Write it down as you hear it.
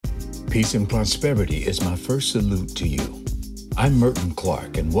Peace and prosperity is my first salute to you. I'm Merton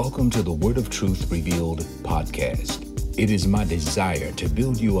Clark, and welcome to the Word of Truth Revealed podcast. It is my desire to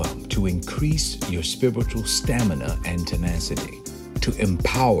build you up, to increase your spiritual stamina and tenacity, to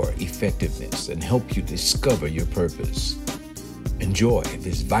empower effectiveness and help you discover your purpose. Enjoy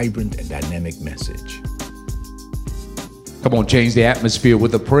this vibrant and dynamic message. Come on, change the atmosphere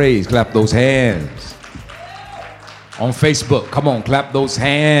with the praise. Clap those hands. On Facebook, come on, clap those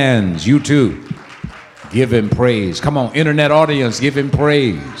hands. You too. Give him praise. Come on, internet audience, give him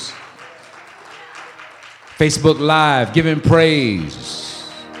praise. Facebook Live, give him praise.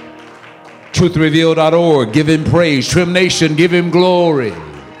 TruthRevealed.org, give him praise. Trim Nation, give him glory.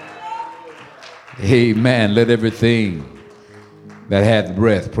 Amen. Let everything that hath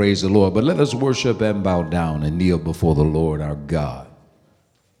breath praise the Lord. But let us worship and bow down and kneel before the Lord our God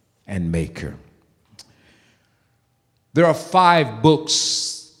and Maker. There are 5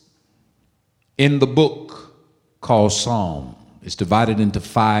 books in the book called Psalm. It's divided into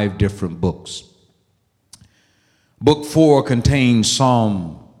 5 different books. Book 4 contains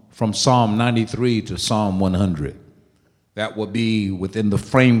from Psalm 93 to Psalm 100. That will be within the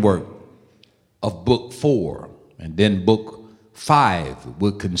framework of book 4. And then book 5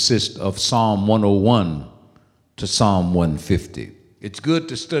 would consist of Psalm 101 to Psalm 150. It's good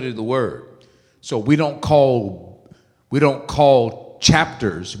to study the word. So we don't call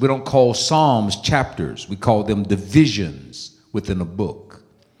chapters, we don't call Psalms chapters. We call them divisions within a book.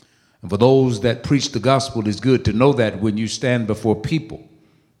 And for those that preach the gospel, it's good to know that when you stand before people,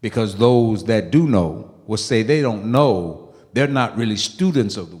 because those that do know will say they don't know, they're not really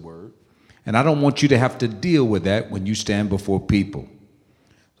students of the word. And I don't want you to have to deal with that when you stand before people.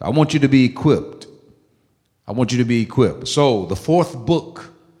 I want you to be equipped. I want you to be equipped. So the 4th book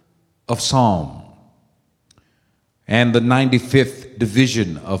of Psalm and the 95th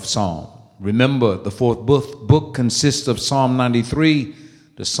division of Psalm. Remember, the 4th book consists of Psalm 93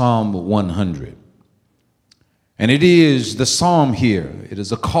 to Psalm 100. And it is the psalm here. It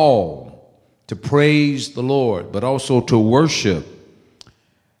is a call to praise the Lord, but also to worship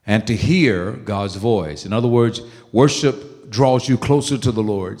and to hear God's voice. In other words, worship draws you closer to the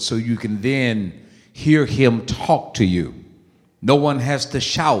Lord so you can then hear him talk to you. No one has to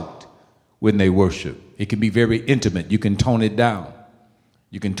shout when they worship. It can be very intimate. You can tone it down.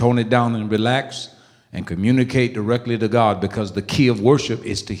 You can tone it down and relax and communicate directly to God, because the key of worship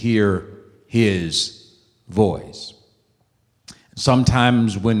is to hear his voice.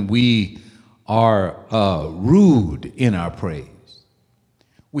 Sometimes when we are rude in our praise,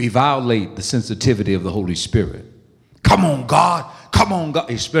 we violate the sensitivity of the Holy Spirit. Come on, God. Come on, God.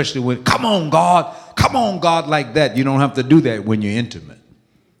 Especially when, come on, God. Come on, God, like that. You don't have to do that when you're intimate.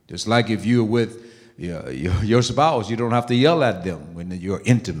 Just like if you're with your spouse, you don't have to yell at them when you're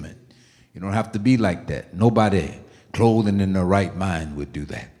intimate. You don't have to be like that. Nobody clothed in their right mind would do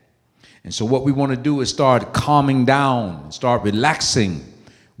that. And so what we want to do is start calming down, start relaxing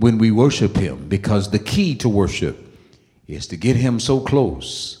when we worship him, because the key to worship is to get him so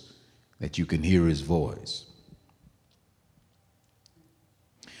close that you can hear his voice.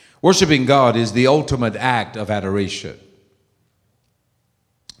 Worshiping God is the ultimate act of adoration.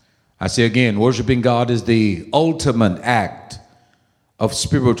 I say again, worshiping God is the ultimate act of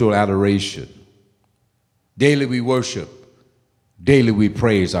spiritual adoration. Daily we worship, daily we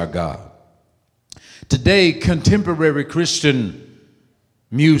praise our God. Today, contemporary Christian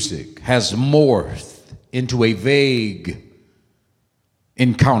music has morphed into a vague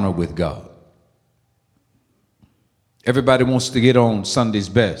encounter with God. Everybody wants to get on Sunday's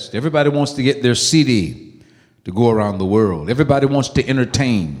Best. Everybody wants to get their CD to go around the world. Everybody wants to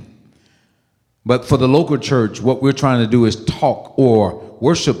entertain. But for the local church, what we're trying to do is talk or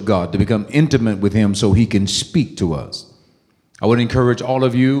worship God, to become intimate with him so he can speak to us. I would encourage all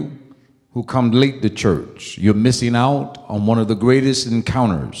of you who come late to church. You're missing out on one of the greatest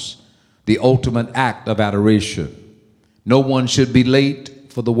encounters, the ultimate act of adoration. No one should be late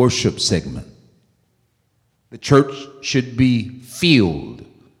for the worship segment. The church should be filled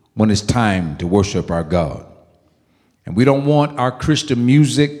when it's time to worship our God. And we don't want our Christian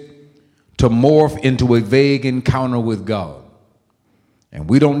music to morph into a vague encounter with God. And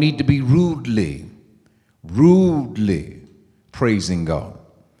we don't need to be rudely praising God,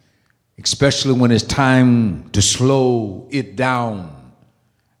 especially when it's time to slow it down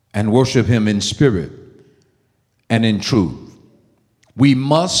and worship him in spirit and in truth. We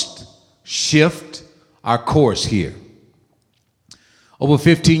must shift our course here. Over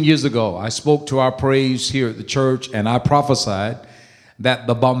 15 years ago, I spoke to our praise here at the church, and I prophesied that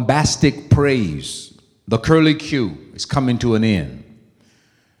the bombastic praise, the curly Q, is coming to an end.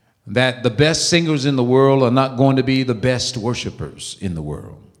 that the best singers in the world are not going to be the best worshipers in the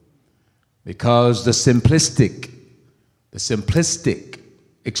world, because the simplistic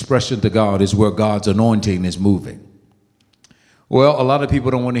expression to God is where God's anointing is moving. Well, a lot of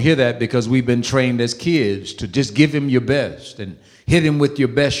people don't want to hear that because we've been trained as kids to just give him your best and hit him with your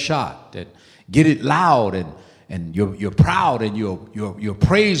best shot and get it loud, and you're proud and you're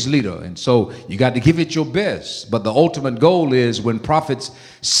praise leader, and so you got to give it your best. But the ultimate goal is, when prophets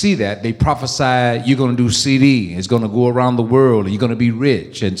see that, they prophesy you're going to do CD, it's going to go around the world, and you're going to be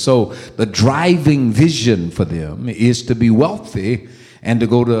rich. And so the driving vision for them is to be wealthy and to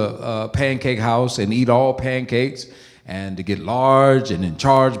go to a pancake house and eat all pancakes and to get large and in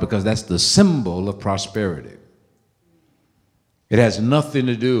charge, because that's the symbol of prosperity. It has nothing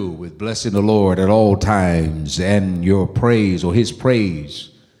to do with blessing the Lord at all times and your praise or his praise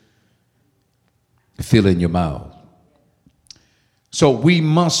filling your mouth. So we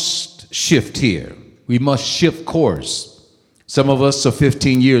must shift here. We must shift course. Some of us are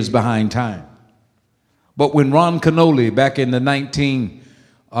 15 years behind time. But when Ron Kenoly, back in the 1990s,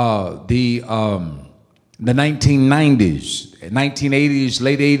 1980s,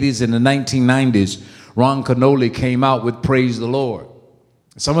 late 80s, and the 1990s, Ron Kenoly came out with Praise the Lord.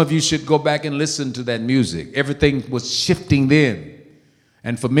 Some of you should go back and listen to that music. Everything was shifting then.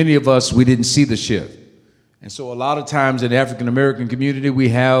 And for many of us, we didn't see the shift. And so a lot of times in the African American community, we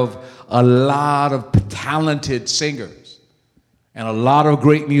have a lot of talented singers and a lot of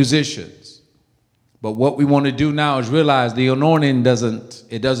great musicians. But what we want to do now is realize the anointing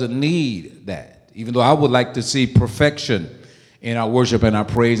doesn't need that. Even though I would like to see perfection in our worship and our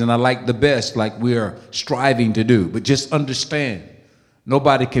praise, and I like the best, like we are striving to do. But just understand,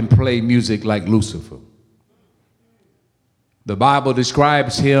 nobody can play music like Lucifer. The Bible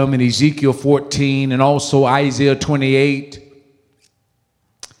describes him in Ezekiel 14 and also Isaiah 28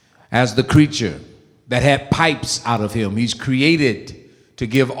 as the creature that had pipes out of him. He's created to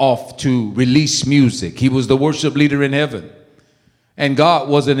give off, to release music. He was the worship leader in heaven, and God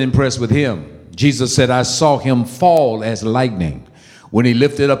wasn't impressed with him. Jesus said, I saw him fall as lightning when he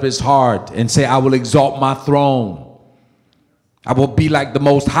lifted up his heart and said, I will exalt my throne. I will be like the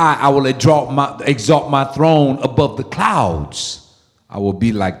Most High. I will exalt my throne above the clouds. I will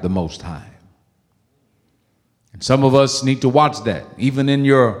be like the Most High. And some of us need to watch that, even in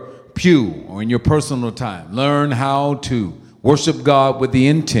your pew or in your personal time. Learn how to worship God with the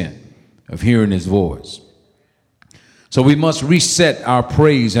intent of hearing his voice. So we must reset our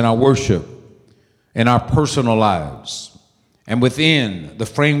praise and our worship in our personal lives and within the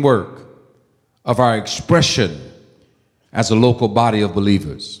framework of our expression as a local body of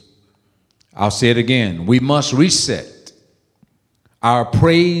believers. I'll say it again. We must reset our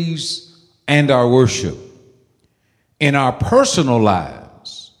praise and our worship in our personal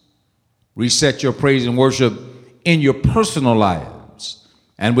lives. Reset your praise and worship in your personal lives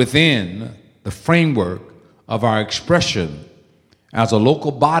and within the framework of our expression as a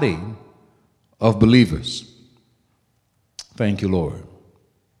local body of believers. Thank you, Lord.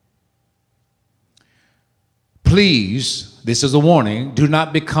 Please, this is a warning, do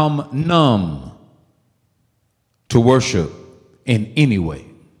not become numb to worship in any way.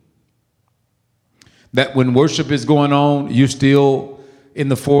 That when worship is going on, you're still in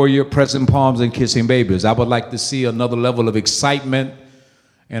the foyer pressing palms and kissing babies. I would like to see another level of excitement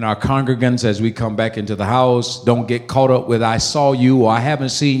in our congregants as we come back into the house. Don't get caught up with, I saw you, or I haven't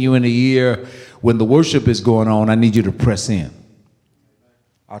seen you in a year. When the worship is going on, I need you to press in.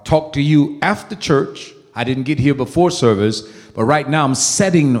 I'll talk to you after church. I didn't get here before service, but right now I'm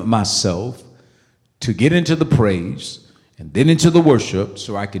setting myself to get into the praise and then into the worship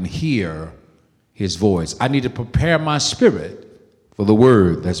so I can hear his voice. I need to prepare my spirit for the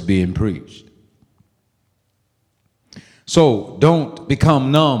word that's being preached. So don't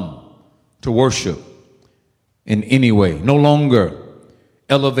become numb to worship in any way. No longer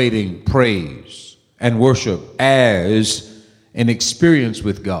elevating praise and worship as an experience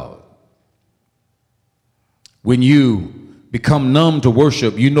with God. When you become numb to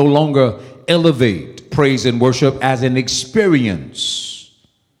worship, you no longer elevate praise and worship as an experience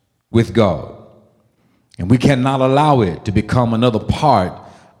with God. And we cannot allow it to become another part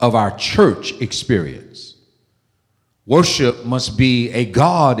of our church experience. Worship must be a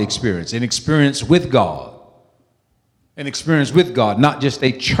God experience, an experience with God. An experience with God, not just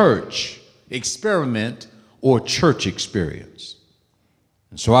a church experiment or church experience.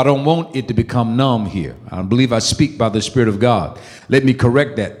 And so I don't want it to become numb here. I believe I speak by the Spirit of God. Let me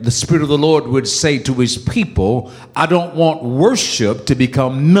correct that. The Spirit of the Lord would say to his people, I don't want worship to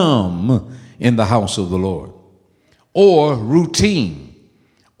become numb in the house of the Lord, or routine,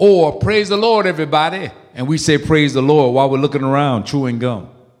 Or praise the Lord, everybody. And we say praise the Lord while we're looking around chewing gum.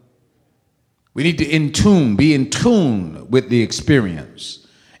 We need to be in tune with the experience,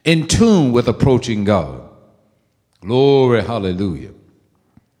 in tune with approaching God. Glory, hallelujah.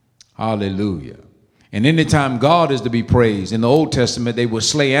 Hallelujah. And anytime God is to be praised, in the Old Testament, they would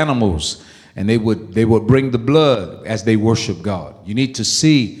slay animals and they would bring the blood as they worship God. You need to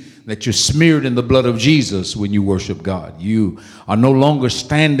see that you're smeared in the blood of Jesus when you worship God. You are no longer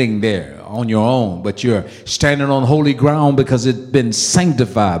standing there on your own, but you're standing on holy ground because it's been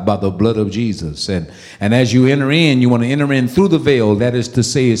sanctified by the blood of Jesus. And as you enter in, you want to enter in through the veil, that is to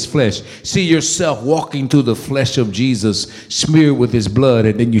say his flesh. See yourself walking through the flesh of Jesus, smeared with his blood,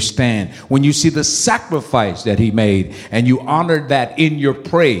 and then you stand. When you see the sacrifice that he made and you honor that in your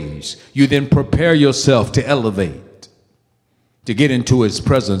praise, you then prepare yourself to elevate, to get into his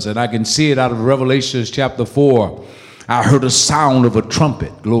presence. And I can see it out of Revelation chapter 4. I heard a sound of a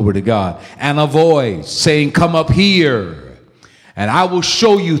trumpet, glory to God, and a voice saying, come up here, and I will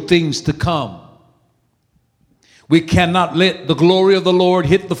show you things to come. We cannot let the glory of the Lord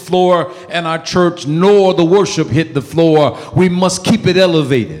hit the floor in our church, nor the worship hit the floor. We must keep it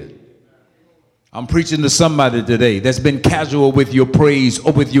elevated. I'm preaching to somebody today that's been casual with your praise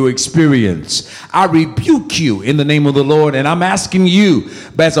or with your experience. I rebuke you in the name of the Lord, and I'm asking you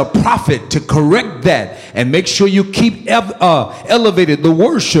as a prophet to correct that and make sure you keep elevated the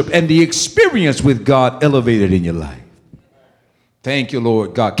worship and the experience with God elevated in your life. Thank you,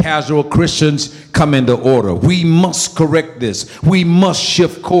 Lord God. Casual Christians, come into order. We must correct this. We must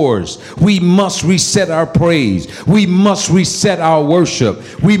shift course. We must reset our praise. We must reset our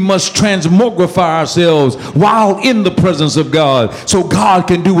worship. We must transmogrify ourselves while in the presence of God so God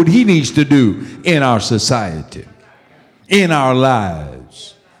can do what he needs to do in our society, in our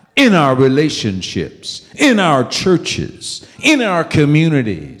lives, in our relationships, in our churches, in our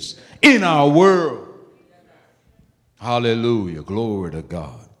communities, in our world. Hallelujah. Glory to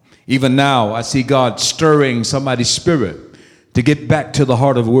God. Even now, I see God stirring somebody's spirit to get back to the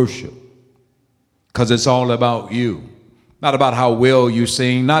heart of worship, because it's all about you. Not about how well you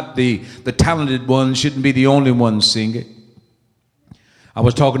sing. Not the talented ones shouldn't be the only ones singing. I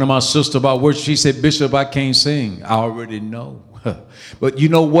was talking to my sister about worship. She said, Bishop, I can't sing. I already know. But you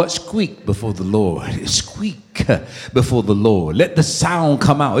know what? Squeak before the Lord. Squeak before the Lord. Let the sound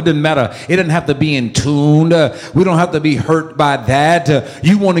come out. It doesn't matter. It doesn't have to be in tune. We don't have to be hurt by that.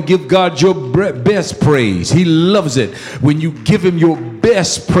 You want to give God your best praise. He loves it when you give him your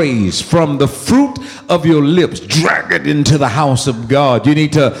best praise from the fruit of your lips. Drag it into the house of God. You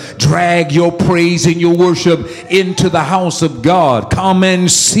need to drag your praise and your worship into the house of God. Come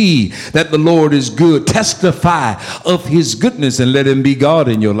and see that the Lord is good. Testify of his goodness and let him be God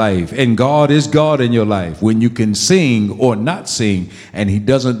in your life. And God is God in your life when you can sing or not sing, and he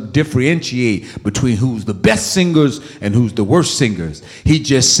doesn't differentiate between who's the best singers and who's the worst singers. He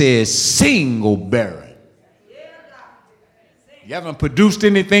just says, sing, O barren. You haven't produced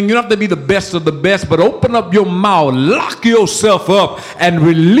anything. You don't have to be the best of the best, but open up your mouth, lock yourself up, and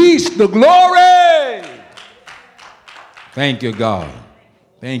release the glory. Thank you, God.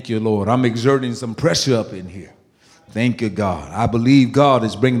 Thank you, Lord. I'm exerting some pressure up in here. Thank you, God. I believe God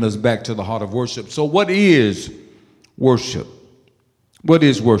is bringing us back to the heart of worship. So what is worship? What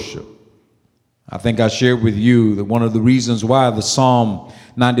is worship? I think I shared with you that one of the reasons why the Psalm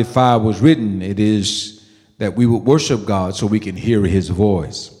 95 was written, it is that we would worship God so we can hear his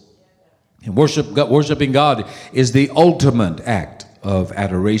voice. And worshiping God is the ultimate act of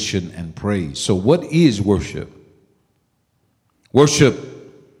adoration and praise. So what is worship? Worship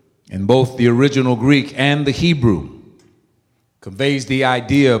in both the original Greek and the Hebrew conveys the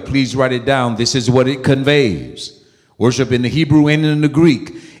idea, please write it down, this is what it conveys. Worship in the Hebrew and in the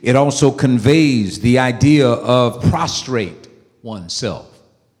Greek, it also conveys the idea of prostrate oneself.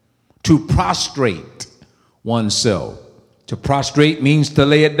 To prostrate oneself. To prostrate means to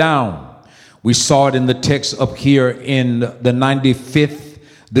lay it down. We saw it in the text up here in the 95th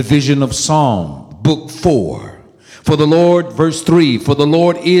division of Psalm, book 4. For the Lord, verse 3, for the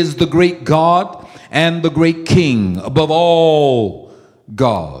Lord is the great God and the great King above all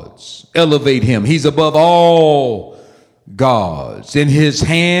gods. Elevate him. He's above all gods. In his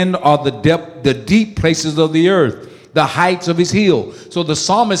hand are the deep places of the earth, the heights of his heel. So the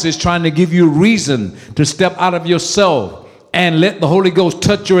psalmist is trying to give you reason to step out of yourself and let the Holy Ghost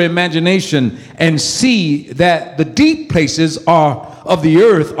touch your imagination and see that the deep places of the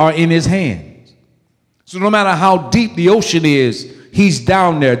earth are in his hands. So no matter how deep the ocean is, he's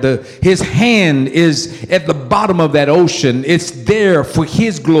down there. His hand is at the bottom of that ocean. It's there for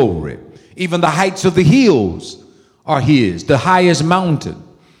his glory. Even the heights of the hills are his, the highest mountain.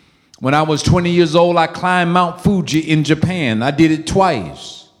 When I was 20 years old, I climbed Mount Fuji in Japan. I did it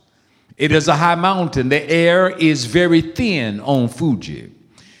twice. It is a high mountain. The air is very thin on Fuji.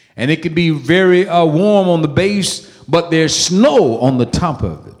 And it can be very warm on the base, but there's snow on the top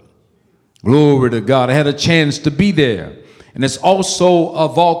of it. Glory to God. I had a chance to be there. And it's also a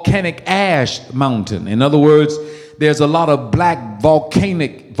volcanic ash mountain. In other words, there's a lot of black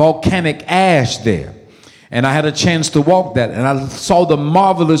volcanic ash there. And I had a chance to walk that. And I saw the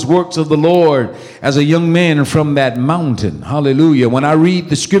marvelous works of the Lord as a young man from that mountain. Hallelujah. When I read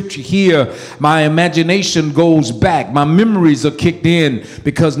the scripture here, my imagination goes back. My memories are kicked in,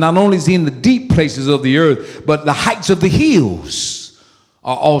 because not only is he in the deep places of the earth, but the heights of the hills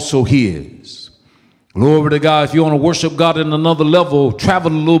are also his. Glory to God. If you want to worship God in another level,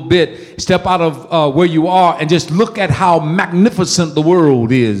 travel a little bit, step out of where you are and just look at how magnificent the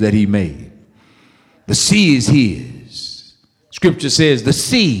world is that he made. The sea is his. Scripture says the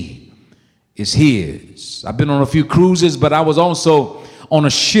sea is his. I've been on a few cruises, but I was also on a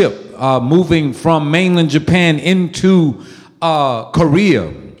ship moving from mainland Japan into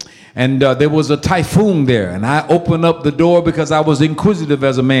Korea. And there was a typhoon there, and I opened up the door because I was inquisitive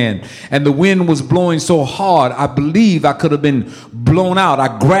as a man, and the wind was blowing so hard, I believe I could have been blown out.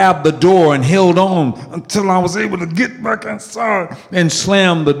 I grabbed the door and held on until I was able to get back inside and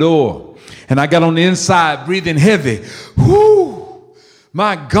slam the door. And I got on the inside breathing heavy. Whoo!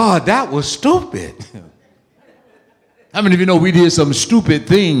 My God, that was stupid. How many of you know we did some stupid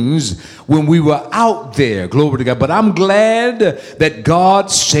things when we were out there? Glory to God. But I'm glad that God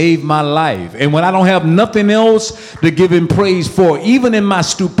saved my life. And when I don't have nothing else to give him praise for, even in my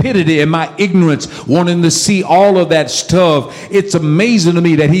stupidity and my ignorance, wanting to see all of that stuff, it's amazing to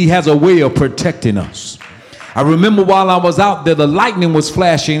me that he has a way of protecting us. I remember while I was out there, the lightning was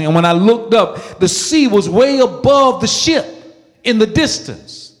flashing. And when I looked up, the sea was way above the ship in the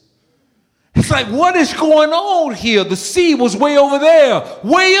distance. It's like, what is going on here? The sea was way over there,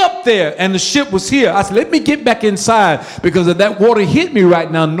 way up there, and the ship was here. I said, let me get back inside, because if that water hit me right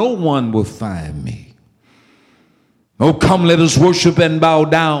now, no one will find me. Oh, come, let us worship and bow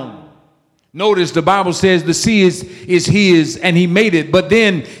down. Notice the Bible says the sea is his, and he made it, but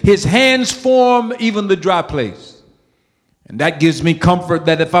then his hands form even the dry place. And that gives me comfort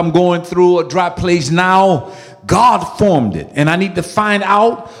that if I'm going through a dry place now, God formed it, and I need to find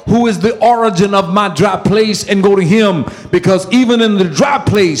out who is the origin of my dry place and go to him, because even in the dry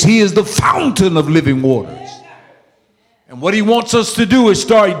place, he is the fountain of living waters. And what he wants us to do is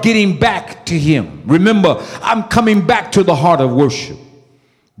start getting back to him. Remember, I'm coming back to the heart of worship.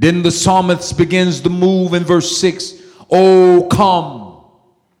 Then the psalmist begins to move in verse 6. Oh, come,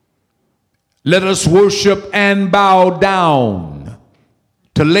 let us worship and bow down,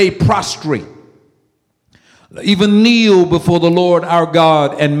 to lay prostrate, even kneel before the Lord our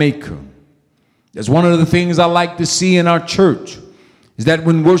God and Maker. That's one of the things I like to see in our church, is that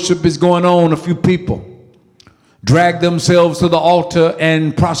when worship is going on, a few people drag themselves to the altar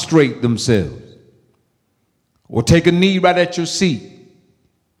and prostrate themselves, or take a knee right at your seat.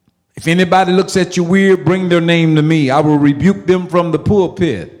 If anybody looks at you weird, bring their name to me. I will rebuke them from the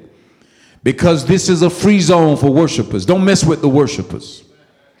pulpit, because this is a free zone for worshipers. Don't mess with the worshipers.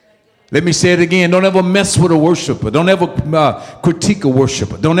 Let me say it again. Don't ever mess with a worshiper. Don't ever critique a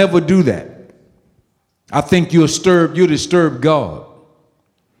worshiper. Don't ever do that. I think you disturb God.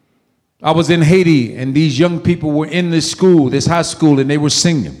 I was in Haiti, and these young people were in this school, this high school, and they were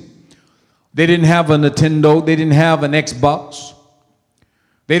singing. They didn't have a Nintendo. They didn't have an Xbox.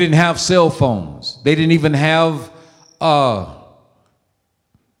 They didn't have cell phones. They didn't even have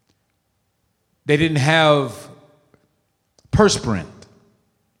perspirant.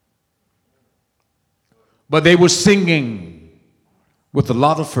 But they were singing with a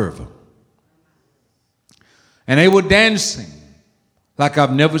lot of fervor. And they were dancing like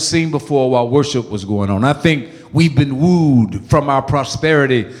I've never seen before while worship was going on. I think we've been wooed from our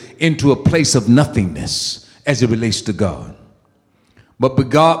prosperity into a place of nothingness as it relates to God. But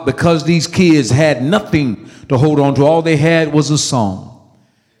because these kids had nothing to hold on to, all they had was a song.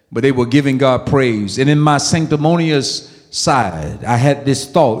 But they were giving God praise. And in my sanctimonious side, I had this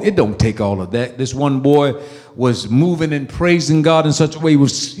thought, it don't take all of that. This one boy was moving and praising God in such a way, he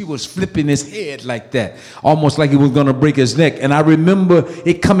was flipping his head like that, almost like he was going to break his neck. And I remember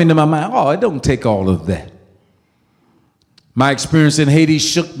it coming to my mind, oh, it don't take all of that. My experience in Haiti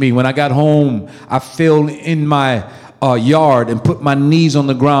shook me. When I got home, I fell in my yard and put my knees on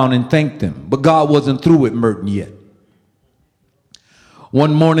the ground and thanked him. But God wasn't through with Merton yet.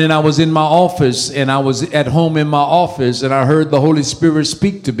 One morning I was in my office, and I was at home in my office, and I heard the Holy Spirit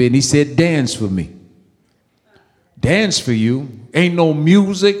speak to me, and he said, dance for me. dance for you. Ain't no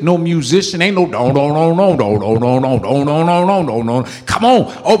music, no musician, ain't no no. Come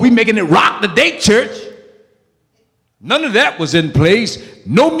on. Oh, we making it rock today, church. None of that was in place.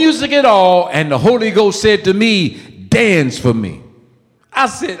 No music at all. And the Holy Ghost said to me, dance for me. I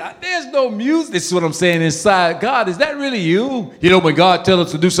said, there's no music. This is what I'm saying inside. God, is that really you? You know, when God tells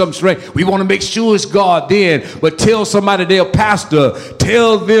us to do something strange, we want to make sure it's God then. But tell somebody they're a pastor.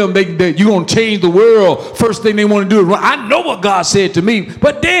 Tell them that you're going to change the world. First thing they want to do is run. I know what God said to me,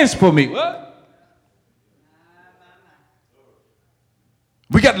 but dance for me. What?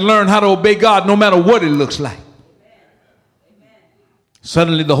 We got to learn how to obey God no matter what it looks like.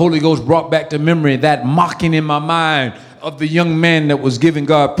 Suddenly the Holy Ghost brought back to memory that mocking in my mind of the young man that was giving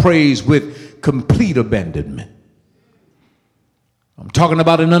God praise with complete abandonment. I'm talking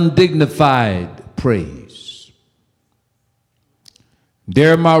about an undignified praise.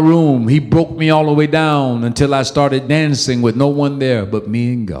 There in my room, he broke me all the way down until I started dancing with no one there but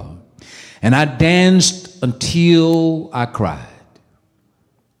me and God. And I danced until I cried.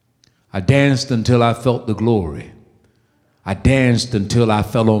 I danced until I felt the glory. I danced until I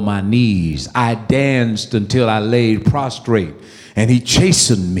fell on my knees. I danced until I laid prostrate. And he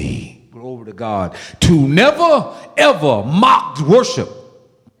chastened me, glory to God, to never, ever mock worship.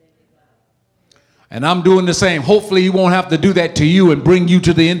 And I'm doing the same. Hopefully he won't have to do that to you and bring you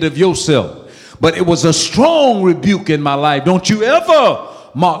to the end of yourself. But it was a strong rebuke in my life. Don't you ever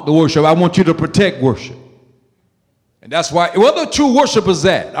mock the worship. I want you to protect worship. And that's why, where the true worshipers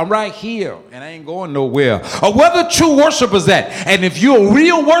at? I'm right here and I ain't going nowhere. Or where the true worshipers at? And if you're a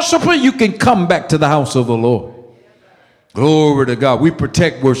real worshiper, you can come back to the house of the Lord. Glory to God. We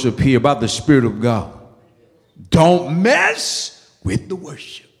protect worship here by the Spirit of God. Don't mess with the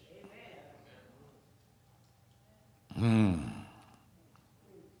worship.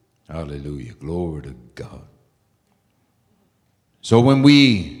 Hallelujah. Glory to God. So when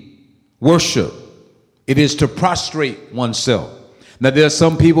we worship, it is to prostrate oneself. Now, there are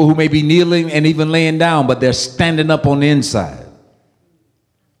some people who may be kneeling and even laying down, but they're standing up on the inside.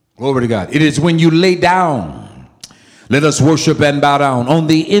 Glory to God. It is when you lay down, let us worship and bow down on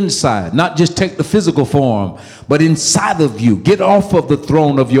the inside, not just take the physical form, but inside of you. Get off of the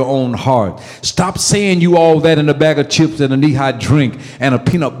throne of your own heart. Stop saying you all that in a bag of chips and a knee-high drink and a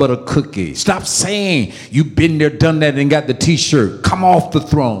peanut butter cookie. Stop saying you've been there, done that, and got the t-shirt. Come off the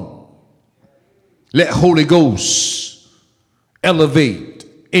throne. Let Holy Ghost elevate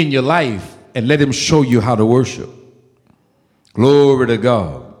in your life and let him show you how to worship. Glory to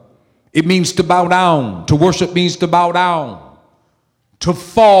God. It means to bow down. To worship means to bow down. To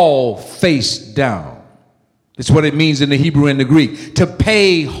fall face down. That's what it means in the Hebrew and the Greek. To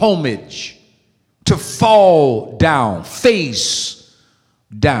pay homage. To fall down. Face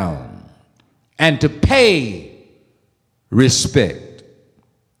down. And to pay respect.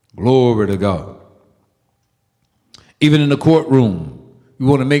 Glory to God. Even in the courtroom, we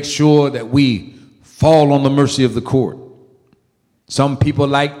want to make sure that we fall on the mercy of the court. Some people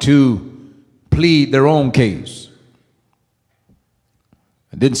like to plead their own case.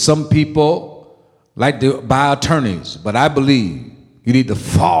 And then some people like to buy attorneys. But I believe you need to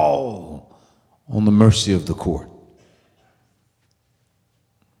fall on the mercy of the court.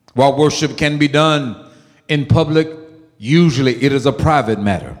 While worship can be done in public, usually it is a private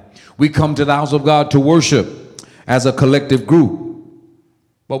matter. We come to the house of God to worship as a collective group,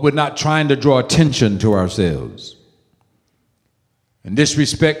 but we're not trying to draw attention to ourselves. In this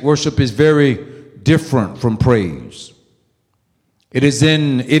respect, worship is very different from praise. It is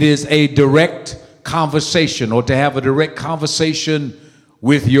a direct conversation, or to have a direct conversation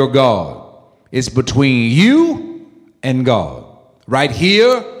with your God. It's between you and God. Right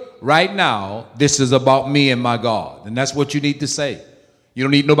here, right now, this is about me and my God. And that's what you need to say. You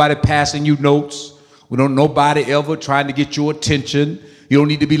don't need nobody passing you notes. We don't nobody ever trying to get your attention. You don't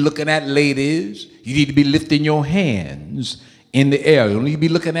need to be looking at ladies. You need to be lifting your hands in the air. You don't need to be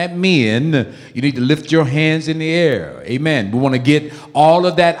looking at men. You need to lift your hands in the air. Amen. We want to get all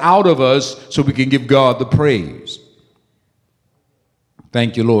of that out of us so we can give God the praise.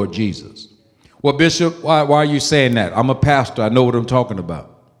 Thank you, Lord Jesus. Well, Bishop, why are you saying that? I'm a pastor. I know what I'm talking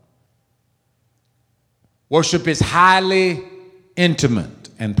about. Worship is highly intimate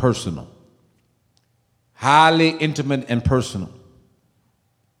and personal. Highly intimate and personal.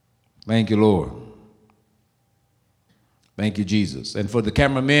 Thank you, Lord. Thank you, Jesus. And for the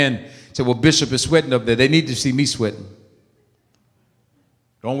cameramen, say, well, Bishop is sweating up there. They need to see me sweating.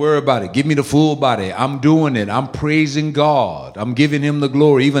 Don't worry about it. Give me the full body. I'm doing it. I'm praising God. I'm giving him the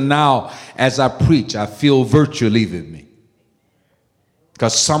glory. Even now, as I preach, I feel virtue leaving me.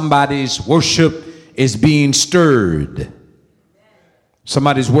 Because somebody's worship is being stirred.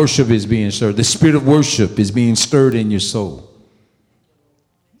 Somebody's worship is being stirred. The spirit of worship is being stirred in your soul.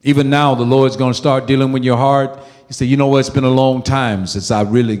 Even now, the Lord's going to start dealing with your heart. He said, you know what? It's been a long time since I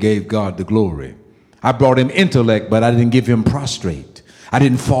really gave God the glory. I brought him intellect, but I didn't give him prostrate. I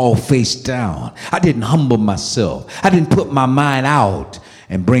didn't fall face down. I didn't humble myself. I didn't put my mind out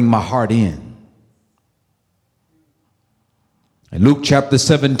and bring my heart in. In Luke chapter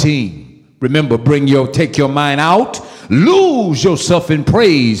 17, remember, take your mind out, lose yourself in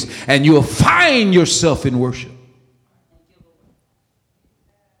praise, and you'll find yourself in worship.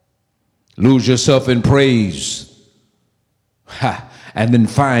 Lose yourself in praise, and then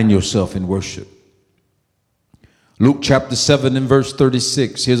find yourself in worship. Luke chapter 7 and verse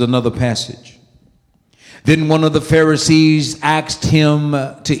 36, here's another passage. Then one of the Pharisees asked him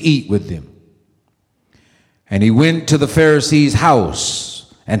to eat with them. And he went to the Pharisee's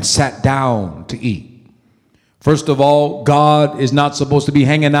house and sat down to eat. First of all, God is not supposed to be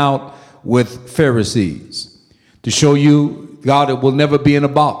hanging out with Pharisees. To show you, God will never be in a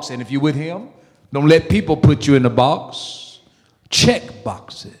box. And if you're with him, don't let people put you in a box. Check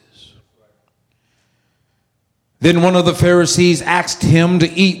boxes. Then one of the Pharisees asked him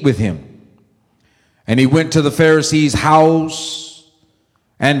to eat with him. And he went to the Pharisee's house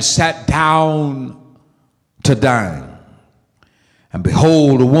and sat down to dine. And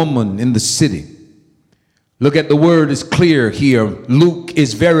behold, a woman in the city. Look at the word, is clear here. Luke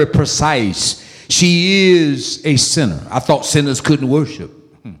is very precise. She is a sinner. I thought sinners couldn't worship.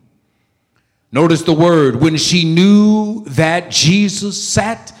 Notice the word, when she knew that Jesus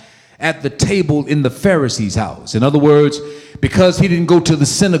sat at the table in the Pharisee's house. In other words, because he didn't go to the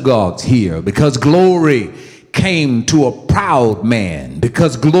synagogues here, because glory came to a proud man,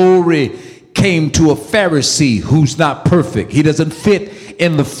 because glory came to a Pharisee who's not perfect. He doesn't fit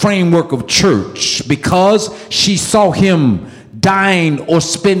in the framework of church. Because she saw him dine or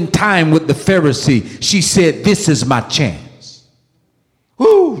spend time with the Pharisee, she said, this is my chance.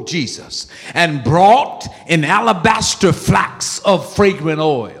 Woo, Jesus. And brought an alabaster flask of fragrant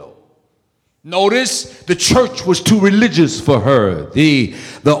oil. Notice the church was too religious for her. The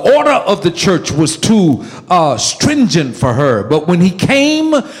order of the church was too stringent for her. But when he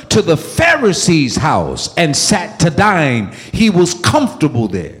came to the Pharisee's house and sat to dine, he was comfortable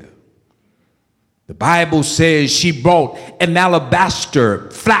there. The Bible says she brought an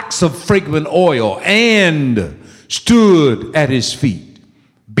alabaster flask of fragrant oil and stood at his feet,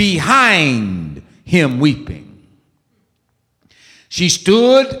 behind him weeping. She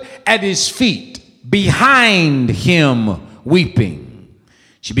stood at his feet, behind him weeping.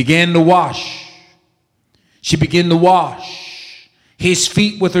 She began to wash. She began to wash his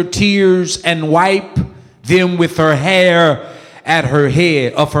feet with her tears and wipe them with her hair at her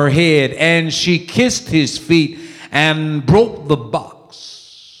head of her head. And she kissed his feet and broke the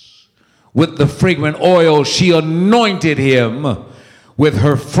box with the fragrant oil. She anointed him with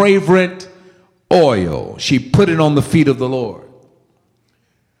her fragrant oil. She put it on the feet of the Lord.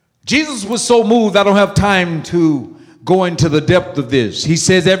 Jesus was so moved, I don't have time to go into the depth of this. He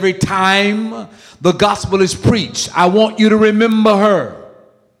says, every time the gospel is preached, I want you to remember her.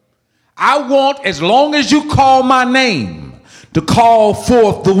 I want, as long as you call my name, to call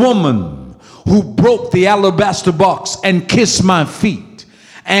forth the woman who broke the alabaster box and kissed my feet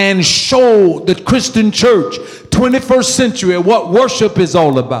and showed the Christian church, 21st century, what worship is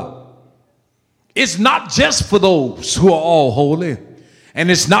all about. It's not just for those who are all holy. And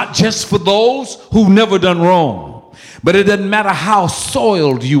it's not just for those who've never done wrong. But it doesn't matter how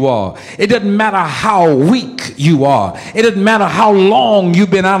soiled you are. It doesn't matter how weak you are. It doesn't matter how long you've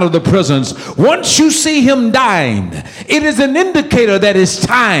been out of the presence. Once you see him dying, it is an indicator that it's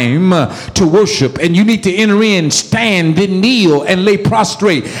time to worship. And you need to enter in, stand, and kneel, and lay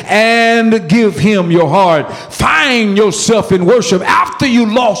prostrate, and give him your heart. Find yourself in worship after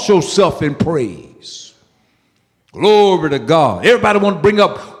you lost yourself in praise. Glory to God. Everybody want to bring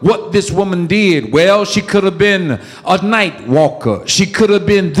up what this woman did. Well, she could have been a night walker. She could have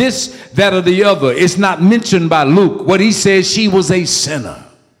been this, that, or the other. It's not mentioned by Luke. What he says, she was a sinner.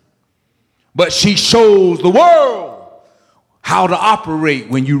 But she shows the world how to operate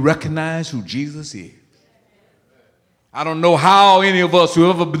when you recognize who Jesus is. I don't know how any of us who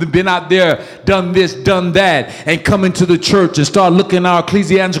have ever been out there, done this, done that, and come into the church and start looking our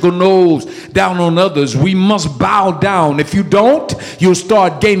ecclesiastical nose down on others. We must bow down. If you don't, you'll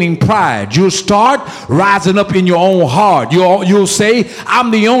start gaining pride. You'll start rising up in your own heart. You'll say,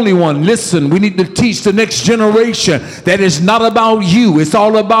 I'm the only one. Listen, we need to teach the next generation that it's not about you. It's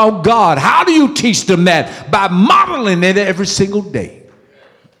all about God. How do you teach them that? By modeling it every single day.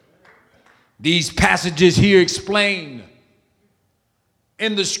 These passages here explain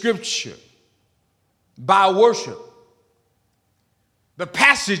in the scripture by worship. The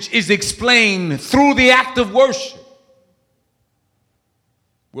passage is explained through the act of worship.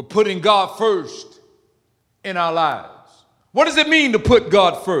 We're putting God first in our lives. What does it mean to put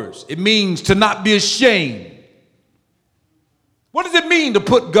God first? It means to not be ashamed. What does it mean to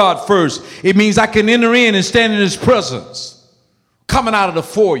put God first? It means I can enter in and stand in his presence, coming out of the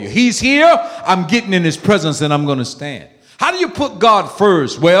foyer. He's here, I'm getting in his presence, and I'm going to stand. How do you put God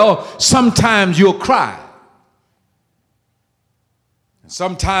first? Well, sometimes you'll cry.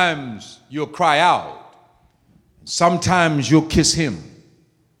 Sometimes you'll cry out. Sometimes you'll kiss him.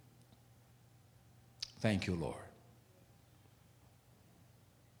 Thank you, Lord.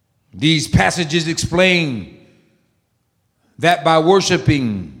 These passages explain that by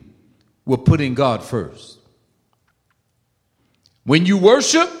worshiping, we're putting God first. When you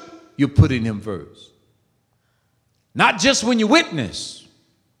worship, you're putting him first. Not just when you witness,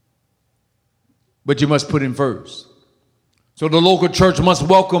 but you must put him first. So the local church must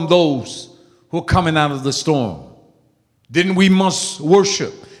welcome those who are coming out of the storm. Then we must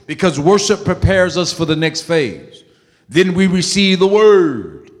worship, because worship prepares us for the next phase. Then we receive the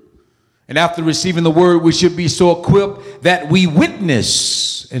word. And after receiving the word, we should be so equipped that we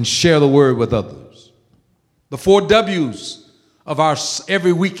witness and share the word with others. The 4 W's of our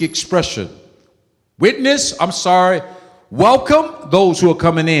every week expression. Welcome those who are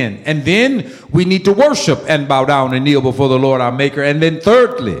coming in. And then we need to worship and bow down and kneel before the Lord our Maker. And then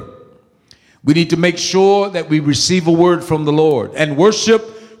thirdly, we need to make sure that we receive a word from the Lord. And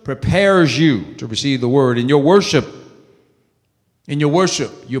worship prepares you to receive the word. In your worship,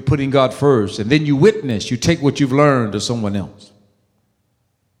 you're putting God first. And then you witness. You take what you've learned to someone else.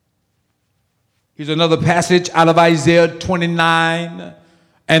 Here's another passage out of Isaiah 29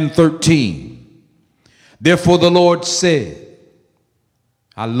 and 13. Therefore the Lord said,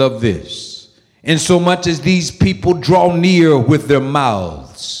 I love this, insomuch as these people draw near with their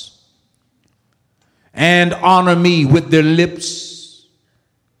mouths and honor me with their lips,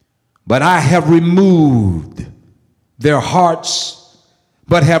 but I have removed their hearts,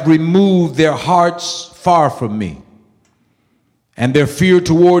 far from me. And their fear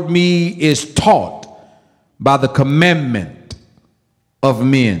toward me is taught by the commandment of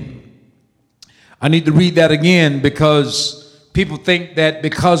men. I need to read that again, because people think that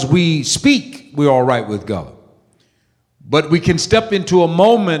because we speak, we're all right with God. But we can step into a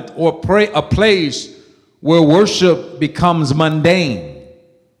moment or a place where worship becomes mundane.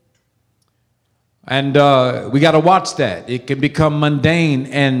 And we got to watch that. It can become mundane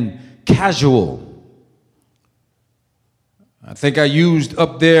and casual. I think I used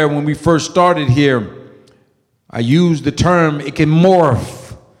up there when we first started here, I used the term, it can morph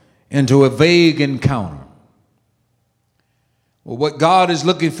into a vague encounter. Well, what God is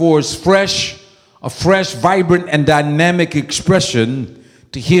looking for is a fresh, vibrant, and dynamic expression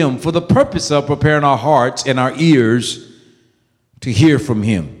to him for the purpose of preparing our hearts and our ears to hear from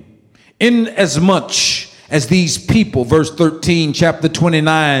him. Inasmuch as these people, verse 13, chapter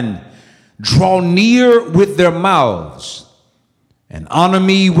 29, draw near with their mouths and honor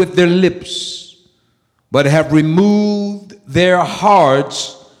me with their lips, but have removed their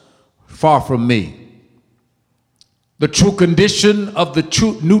hearts far from me. The true condition of the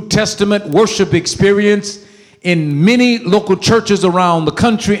true New Testament worship experience in many local churches around the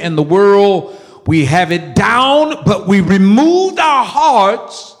country and the world, we have it down, but we removed our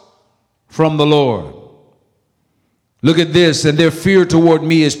hearts from the Lord. Look at this, and their fear toward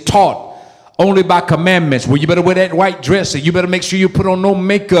me is taught only by commandments. Well, you better wear that white dress, and you better make sure you put on no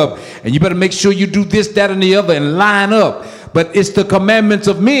makeup, and you better make sure you do this, that, and the other, and line up. But it's the commandments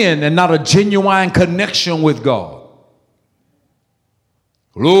of men and not a genuine connection with God.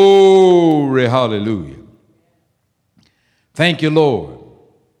 Glory, hallelujah. Thank you, Lord.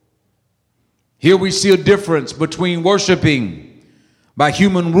 Here we see a difference between worshiping by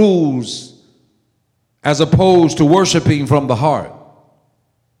human rules as opposed to worshiping from the heart.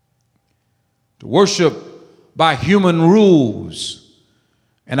 To worship by human rules,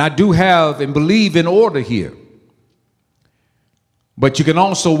 and I do have and believe in order here. But you can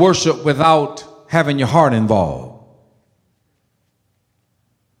also worship without having your heart involved.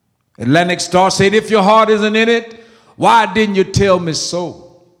 Atlantic Star said, if your heart isn't in it, why didn't you tell me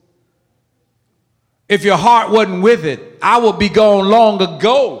so? If your heart wasn't with it, I would be gone long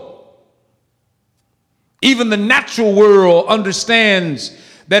ago. Even the natural world understands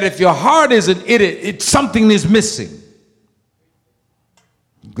that if your heart isn't in it, something is missing.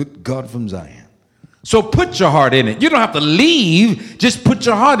 Good God from Zion. So put your heart in it. You don't have to leave, just put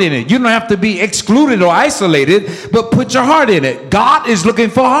your heart in it. You don't have to be excluded or isolated, but put your heart in it. God is looking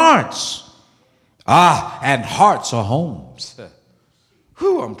for hearts. And hearts are homes.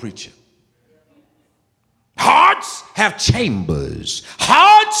 Who I'm preaching. Hearts have chambers.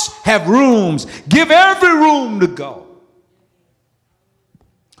 Hearts have rooms. Give every room to God.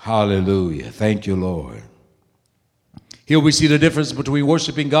 Hallelujah. Thank you, Lord. Here we see the difference between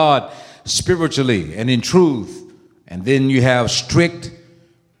worshiping God spiritually and in truth. And then you have strict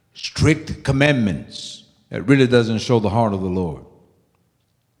commandments that really doesn't show the heart of the Lord.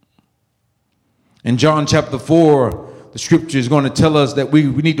 In John chapter 4, the scripture is going to tell us that we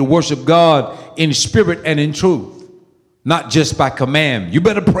need to worship God in spirit and in truth, not just by command. You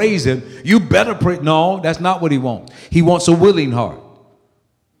better praise him. You better pray. No, that's not what he wants. He wants a willing heart.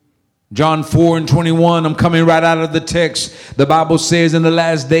 John 4:21, I'm coming right out of the text. The Bible says in the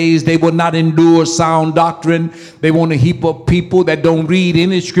last days, they will not endure sound doctrine. They want to heap up people that don't read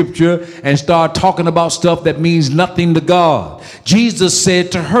any scripture and start talking about stuff that means nothing to God. Jesus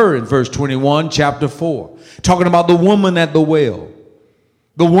said to her in verse 21, chapter 4, talking about the woman at the well,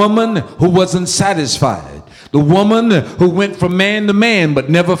 the woman who wasn't satisfied. The woman who went from man to man but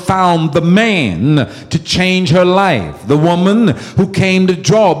never found the man to change her life. The woman who came to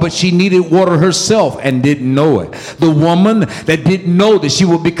draw but she needed water herself and didn't know it. The woman that didn't know that she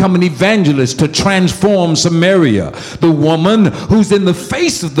would become an evangelist to transform Samaria. The woman who's in the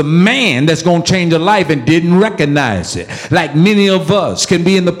face of the man that's going to change her life and didn't recognize it. Like many of us can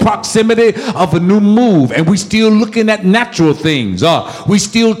be in the proximity of a new move and we still looking at natural things. We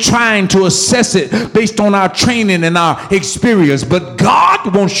still trying to assess it based on our training and our experience, but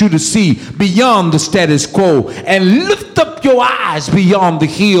God wants you to see beyond the status quo and lift up your eyes beyond the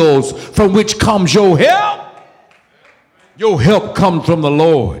hills from which comes your help. Your help comes from the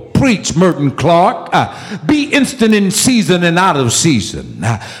Lord. Preach, Merton Clark. Be instant in season and out of season.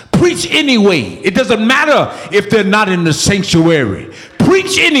 Preach anyway. It doesn't matter if they're not in the sanctuary.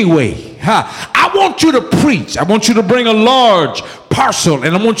 Preach anyway. I want you to preach. I want you to bring a large parcel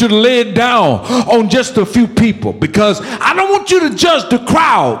and I want you to lay it down on just a few people, because I don't want you to judge the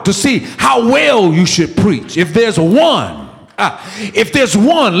crowd to see how well you should preach. If there's one,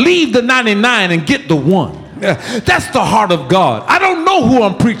 leave the 99 and get the one. That's the heart of God. I don't know who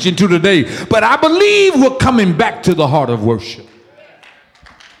I'm preaching to today, but I believe we're coming back to the heart of worship.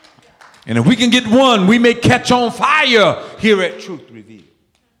 And if we can get one, we may catch on fire here at Truth Revealed.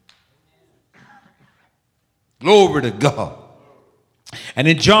 Glory to God. And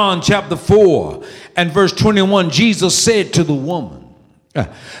in John chapter 4 and verse 21, Jesus said to the woman,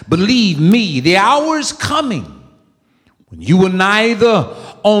 believe me, the hour is coming when you will neither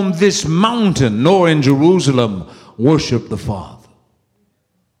on this mountain nor in Jerusalem worship the Father.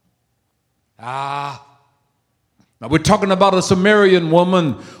 Now we're talking about a Samaritan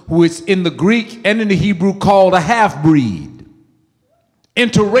woman who is in the Greek and in the Hebrew called a half-breed,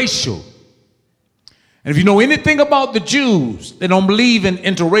 interracial. And if you know anything about the Jews, they don't believe in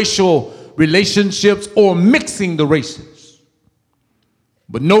interracial relationships or mixing the races.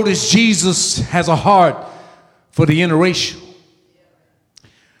 But notice Jesus has a heart for the interracial,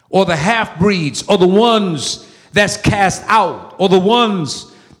 or the half-breeds, or the ones that's cast out, or the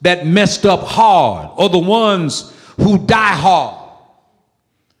ones that messed up hard, or the ones who die hard,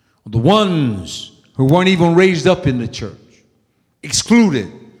 or the ones who weren't even raised up in the church,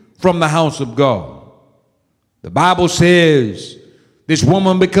 excluded from the house of God. The Bible says this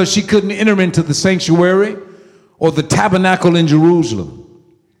woman, because she couldn't enter into the sanctuary or the tabernacle in Jerusalem.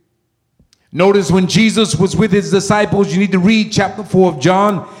 Notice when Jesus was with his disciples, you need to read chapter 4 of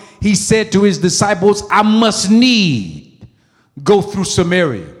John. He said to his disciples, I must need go through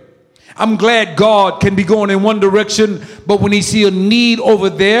Samaria. I'm glad God can be going in one direction, but when he see a need over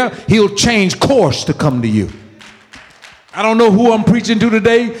there, he'll change course to come to you. I don't know who I'm preaching to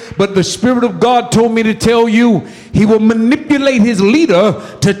today, but the Spirit of God told me to tell you he will manipulate his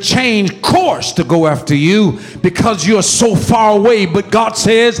leader to change course to go after you because you're so far away. But God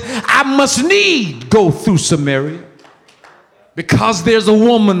says, I must need go through Samaria because there's a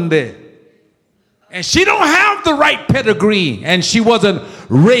woman there. And she don't have the right pedigree, and she wasn't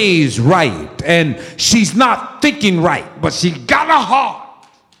raised right, and she's not thinking right, but she got a heart.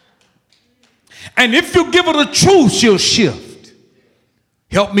 And if you give her the truth, she'll shift.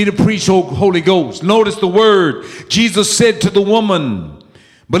 Help me to preach, Holy Ghost. Notice the word. Jesus said to the woman,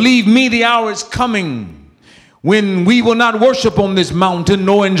 believe me, the hour is coming when we will not worship on this mountain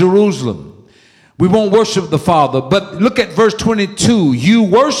nor in Jerusalem. We won't worship the Father. But look at verse 22. You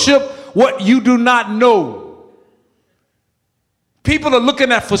worship what you do not know. People are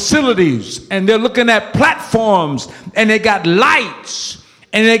looking at facilities and they're looking at platforms and they got lights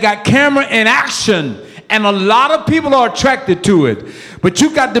and they got camera in action. And a lot of people are attracted to it. But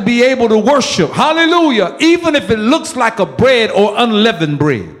you got to be able to worship. Hallelujah. Even if it looks like a bread or unleavened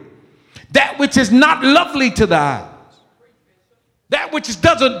bread. That which is not lovely to the eyes. That which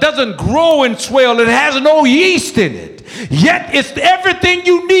doesn't grow and swell. It has no yeast in it. Yet it's everything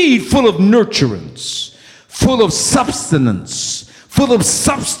you need, full of nurturance, full of substance, full of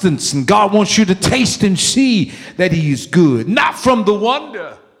substance. And God wants you to taste and see that he is good. Not from the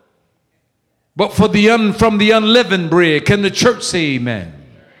wonder, but from the unleavened bread. Can the church say amen?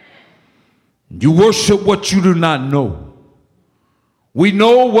 You worship what you do not know. We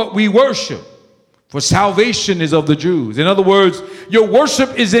know what we worship, for salvation is of the Jews. In other words, your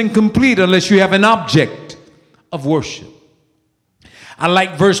worship is incomplete unless you have an object of worship. I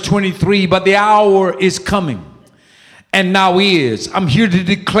like verse 23, but the hour is coming, and now is. I'm here to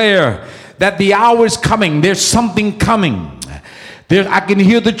declare that the hour is coming. There's something coming. I can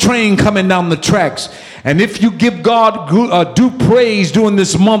hear the train coming down the tracks. And if you give God due praise during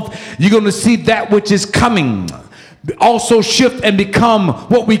this month, you're going to see that which is coming also shift and become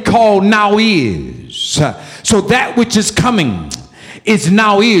what we call now is. So that which is coming is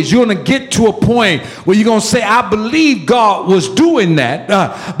now is. You're going to get to a point where you're going to say, I believe God was doing that,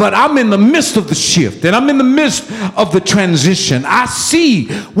 but I'm in the midst of the shift and I'm in the midst of the transition. I see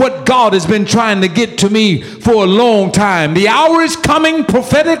what God has been trying to get to me for a long time. The hour is coming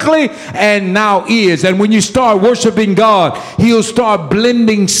prophetically and now is. And when you start worshiping God, he'll start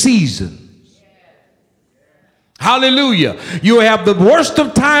blending seasons. Hallelujah. You'll have the worst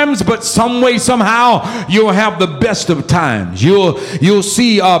of times, but some way, somehow, you'll have the best of times. You'll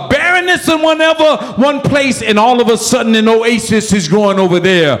see barrenness in one place, and all of a sudden an oasis is growing over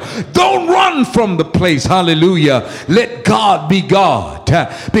there. Don't run from the place. Hallelujah. Let God be God,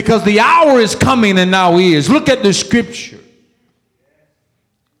 because the hour is coming and now is. Look at the scripture.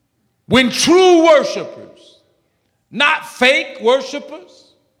 When true worshipers, not fake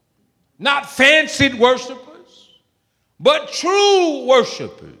worshipers, not fancied worshipers, but true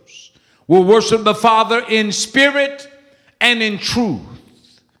worshipers will worship the Father in spirit and in truth.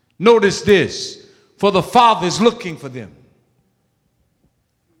 Notice this, for the Father is looking for them.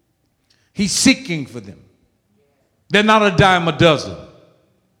 He's seeking for them. They're not a dime a dozen.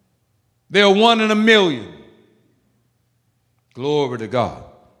 They're one in a million. Glory to God.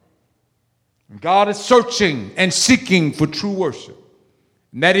 And God is searching and seeking for true worship.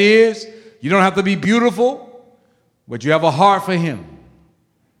 And that is, you don't have to be beautiful, but you have a heart for him,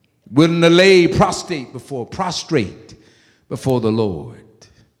 willing to lay prostrate before the Lord.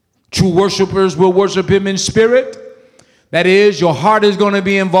 True worshipers will worship him in spirit. That is, your heart is going to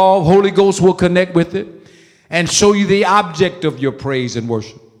be involved. Holy Ghost will connect with it and show you the object of your praise and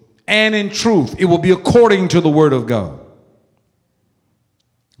worship. And in truth, it will be according to the word of God.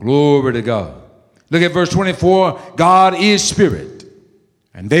 Glory to God. Look at verse 24. God is spirit,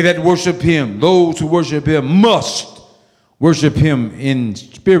 and they that worship him, those who worship him, must worship him in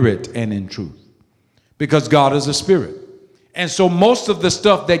spirit and in truth, because God is a spirit. And so most of the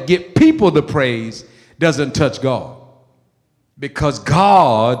stuff that get people to praise doesn't touch God, because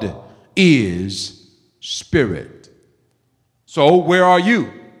God is spirit. So where are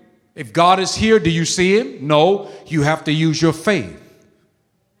you? If God is here, do you see him? No, you have to use your faith.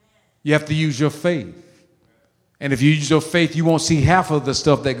 You have to use your faith. And if you use your faith, you won't see half of the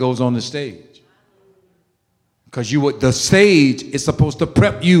stuff that goes on the stage. Because the stage is supposed to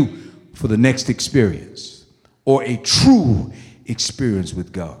prep you for the next experience, or a true experience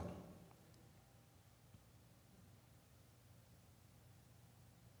with God.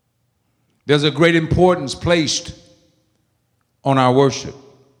 There's a great importance placed on our worship.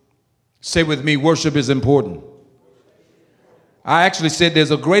 Say with me, worship is important. I actually said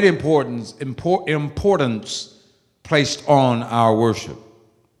there's a great importance placed on our worship.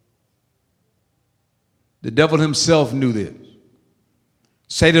 The devil himself knew this.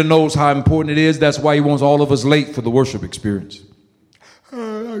 Satan knows how important it is. That's why he wants all of us late for the worship experience.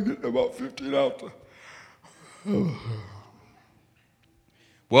 I get about 15 out there.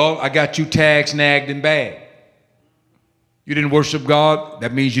 Well, I got you tagged, snagged, and bagged. You didn't worship God.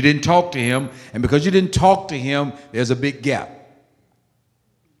 That means you didn't talk to him. And because you didn't talk to him, there's a big gap.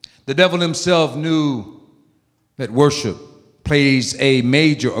 The devil himself knew that worship plays a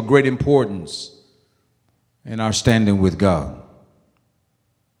great importance in our standing with God.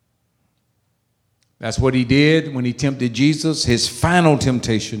 That's what he did when he tempted Jesus. His final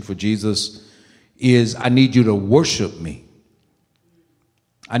temptation for Jesus is, I need you to worship me.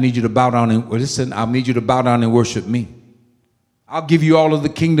 I need you to bow down and listen. I need you to bow down and worship me. I'll give you all of the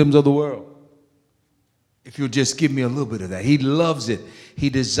kingdoms of the world if you'll just give me a little bit of that. He loves it. He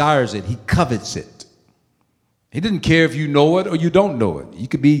desires it. He covets it. He doesn't care if you know it or you don't know it. You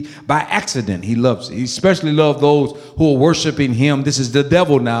could be by accident. He loves it. He especially loves those who are worshiping him. This is the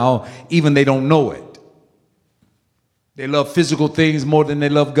devil now, even they don't know it. They love physical things more than they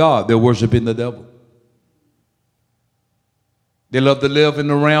love God. They're worshiping the devil. They love to live in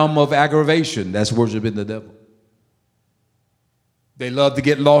the realm of aggravation. That's worshiping the devil. They love to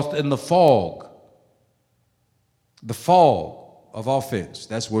get lost in the fog of offense.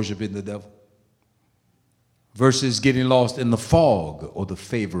 That's worshiping the devil. Versus getting lost in the fog or the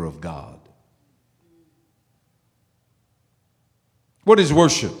favor of God. What is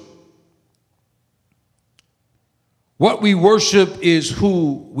worship? What we worship is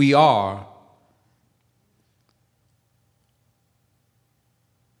who we are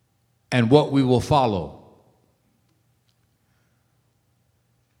and what we will follow.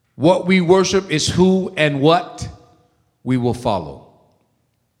 What we worship is who and what we will follow.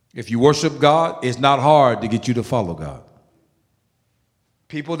 If you worship God, it's not hard to get you to follow God.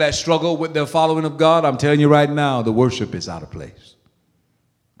 People that struggle with their following of God, I'm telling you right now, the worship is out of place.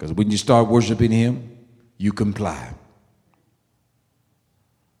 Because when you start worshiping him, you comply.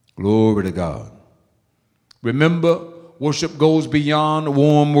 Glory to God. Remember, worship goes beyond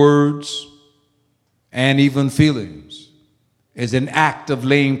warm words and even feelings. It's an act of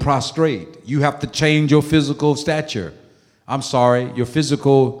laying prostrate. You have to change your physical stature. Your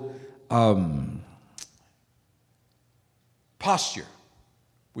physical posture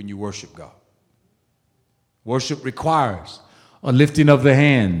when you worship God. Worship requires a lifting of the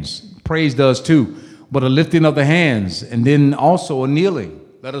hands. Praise does too, but a lifting of the hands and then also a kneeling.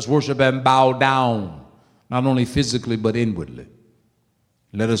 Let us worship and bow down, not only physically but inwardly.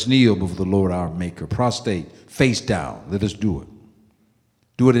 Let us kneel before the Lord our Maker, prostrate, face down. Let us do it.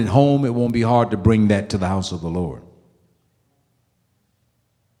 Do it at home. It won't be hard to bring that to the house of the Lord.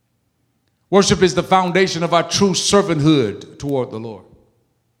 Worship is the foundation of our true servanthood toward the Lord.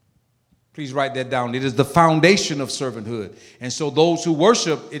 Please write that down. It is the foundation of servanthood. And so those who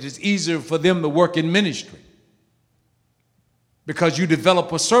worship, it is easier for them to work in ministry. Because you develop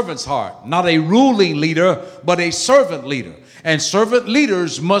a servant's heart, not a ruling leader, but a servant leader. And servant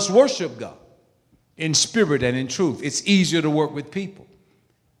leaders must worship God in spirit and in truth. It's easier to work with people.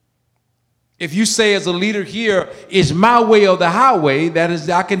 If you say as a leader here, it's my way or the highway, that is,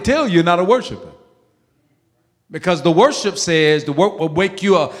 I can tell you're not a worshiper. Because the worship says, the work will make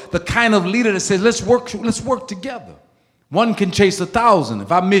you the kind of leader that says, let's work together. One can chase 1,000.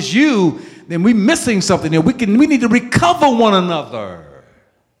 If I miss you, then we're missing something here. We need to recover one another.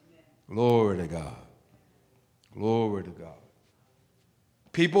 Glory to God. Glory to God.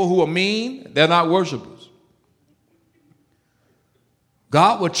 People who are mean, they're not worshipers.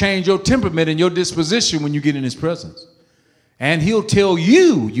 God will change your temperament and your disposition when you get in his presence. And he'll tell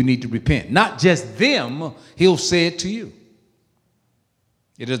you need to repent. Not just them, he'll say it to you.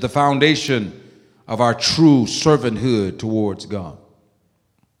 It is the foundation of our true servanthood towards God.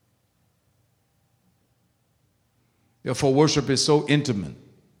 Therefore, worship is so intimate.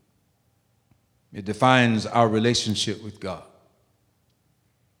 It defines our relationship with God.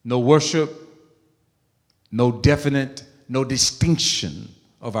 No worship, no definite, no distinction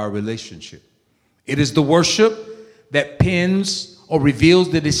of our relationship. It is the worship that pins or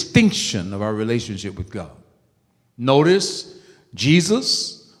reveals the distinction of our relationship with God. Notice,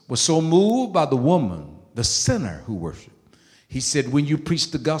 Jesus was so moved by the woman, the sinner who worshiped. He said, when you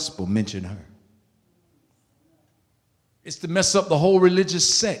preach the gospel, mention her. It's to mess up the whole religious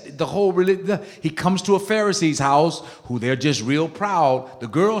sect. He comes to a Pharisee's house who they're just real proud. The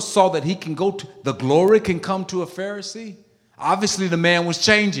girl saw that the glory can come to a Pharisee. Obviously, the man was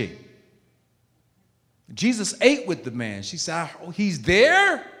changing. Jesus ate with the man. She said, oh, he's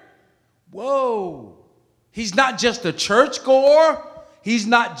there? Whoa. He's not just a churchgoer. He's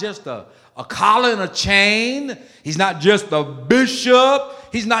not just a collar and a chain. He's not just a bishop.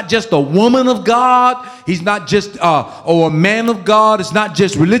 He's not just a woman of God. He's not just or a man of God. It's not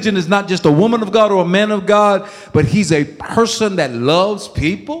just religion. It's not just a woman of God or a man of God. But he's a person that loves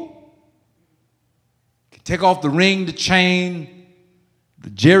people. Take off the ring, the chain,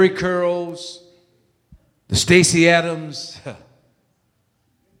 the Jerry curls, the Stacey Adams,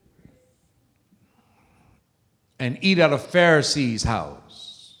 and eat at a Pharisee's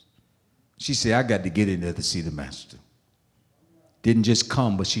house. She said, I got to get in there to see the master. Didn't just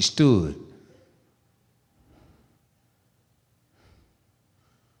come, but she stood.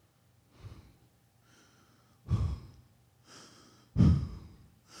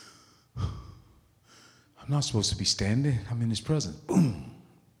 I'm not supposed to be standing. I'm in his presence. Boom.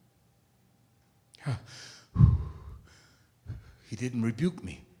 He didn't rebuke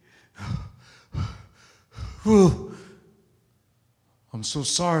me. I'm so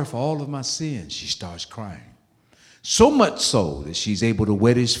sorry for all of my sins. She starts crying. So much so that she's able to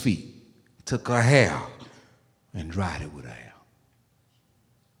wet his feet, took her hair and dried it with her hair.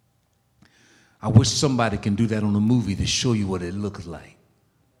 I wish somebody can do that on a movie to show you what it looks like.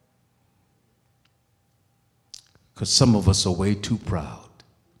 Because some of us are way too proud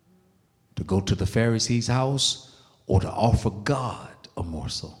to go to the Pharisee's house or to offer God a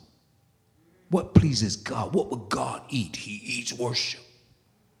morsel. What pleases God? What would God eat? He eats worship.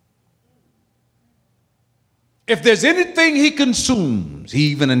 If there's anything he consumes, he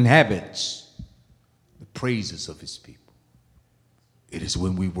even inhabits the praises of his people. It is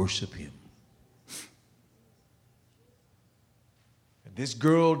when we worship him. And this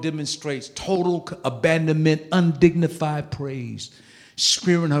girl demonstrates total abandonment, undignified praise,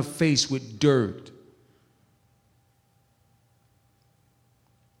 smearing her face with dirt.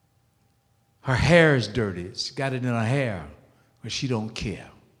 Her hair is dirty. She got it in her hair, but she don't care.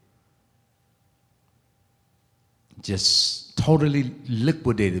 Just totally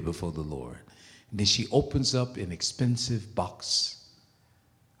liquidated before the Lord. And then she opens up an expensive box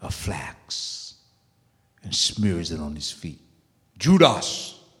of flax and smears it on his feet.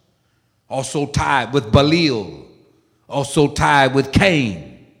 Judas, also tied with Belial, also tied with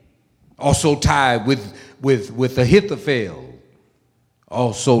Cain, also tied with Ahithophel,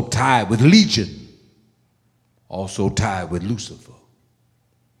 also tied with Legion, also tied with Lucifer.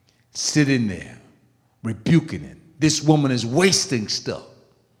 Sitting there, rebuking it. This woman is wasting stuff.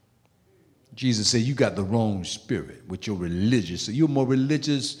 Jesus said, you got the wrong spirit with your religious. So you're more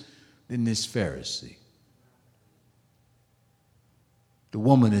religious than this Pharisee. The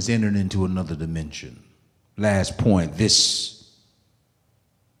woman has entered into another dimension. Last point, this.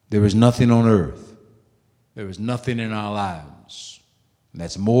 There is nothing on earth. There is nothing in our lives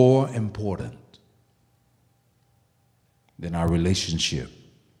that's more important than our relationship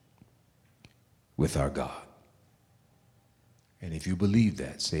with our God. And if you believe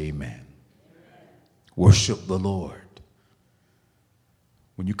that, say amen. Worship the Lord.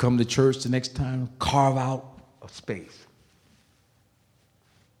 When you come to church the next time, carve out a space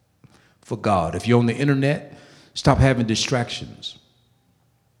for God. If you're on the internet, stop having distractions.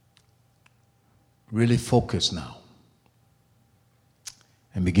 Really focus now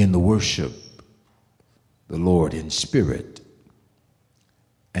and begin to worship the Lord in spirit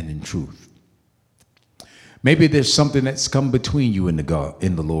and in truth. Maybe there's something that's come between you and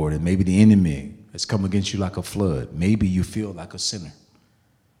the Lord, and maybe the enemy has come against you like a flood. Maybe you feel like a sinner.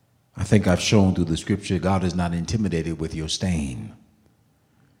 I think I've shown through the scripture, God is not intimidated with your stain.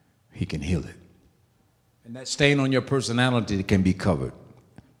 He can heal it. And that stain on your personality can be covered.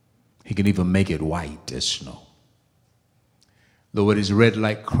 He can even make it white as snow. Though it is red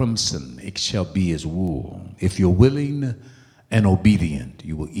like crimson, it shall be as wool. If you're willing and obedient,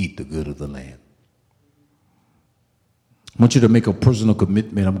 you will eat the good of the land. I want you to make a personal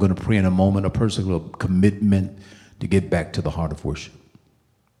commitment. I'm going to pray in a moment, a personal commitment to get back to the heart of worship.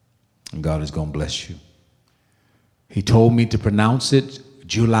 And God is going to bless you. He told me to pronounce it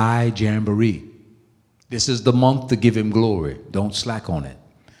July Jamboree. This is the month to give him glory. Don't slack on it.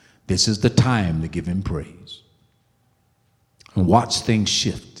 This is the time to give him praise. And watch things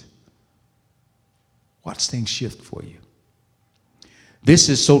shift. Watch things shift for you. This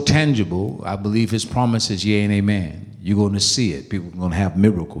is so tangible. I believe his promise is yea and amen. You're going to see it. People are going to have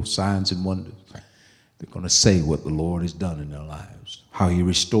miracles, signs, and wonders. They're going to say what the Lord has done in their lives, how he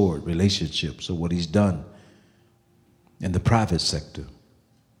restored relationships, or what he's done in the private sector.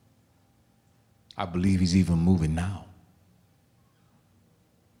 I believe he's even moving now.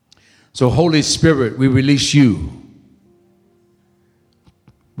 So, Holy Spirit, we release you.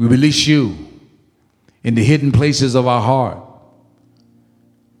 We release you in the hidden places of our heart.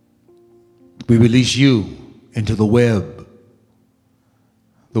 We release you into the web.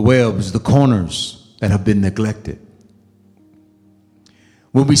 The webs, the corners that have been neglected.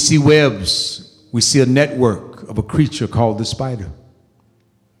 When we see webs, we see a network of a creature called the spider.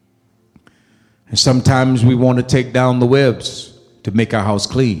 And sometimes we want to take down the webs to make our house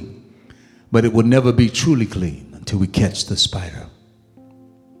clean, but it will never be truly clean until we catch the spider.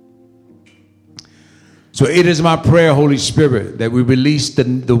 So it is my prayer, Holy Spirit, that we release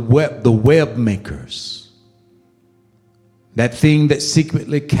the web makers, that thing that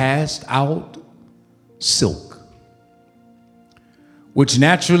secretly cast out silk, which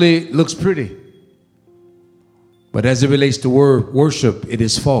naturally looks pretty, but as it relates to worship, it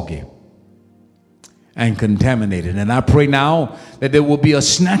is foggy. and contaminated. And I pray now that there will be a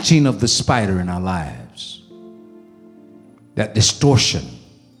snatching of the spider in our lives. That distortion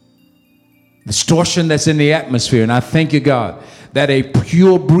that's in the atmosphere. And I thank you, God, that a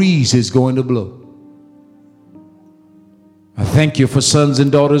pure breeze is going to blow. I thank you for sons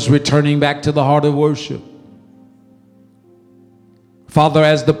and daughters returning back to the heart of worship. Father,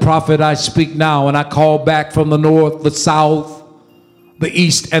 as the prophet, I speak now and I call back from the north, the south, the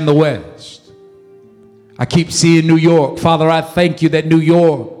east, and the west. I keep seeing New York. Father, I thank you that New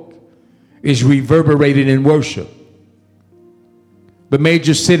York is reverberating in worship. The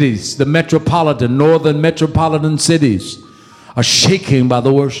major cities, the northern metropolitan cities are shaking by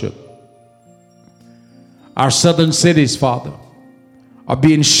the worship. Our southern cities, Father, are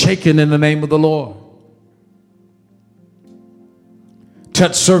being shaken in the name of the Lord.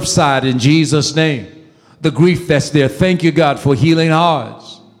 Touch Surfside in Jesus' name. The grief that's there. Thank you, God, for healing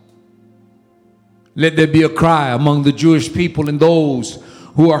hearts. Let there be a cry among the Jewish people and those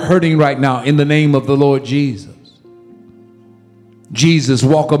who are hurting right now in the name of the Lord Jesus. Jesus,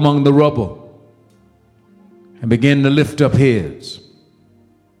 walk among the rubble and begin to lift up heads.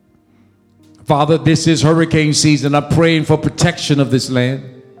 Father, this is hurricane season. I'm praying for protection of this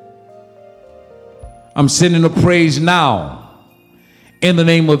land. I'm sending a praise now in the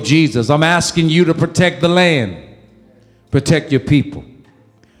name of Jesus. I'm asking you to protect the land, protect your people.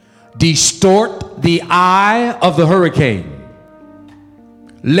 Distort the eye of the hurricane.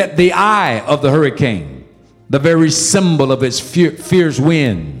 Let the eye of the hurricane, the very symbol of its fierce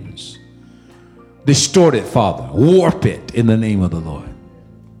winds, distort it, Father. Warp it in the name of the Lord.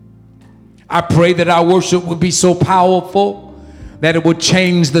 I pray that our worship would be so powerful that it would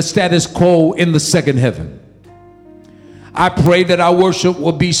change the status quo in the second heaven. I pray that our worship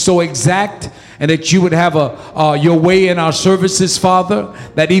will be so exact and that you would have your way in our services, Father,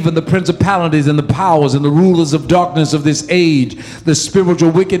 that even the principalities and the powers and the rulers of darkness of this age, the spiritual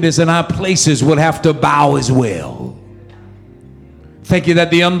wickedness in our places would have to bow as well. Thank you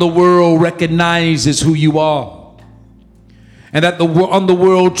that the underworld recognizes who you are. And that the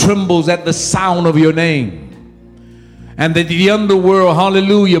underworld trembles at the sound of your name. And that the underworld,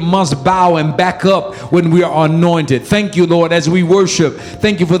 hallelujah, must bow and back up when we are anointed. Thank you, Lord, as we worship.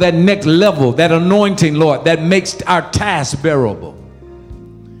 Thank you for that next level, that anointing, Lord, that makes our task bearable.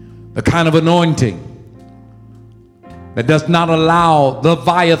 The kind of anointing that does not allow the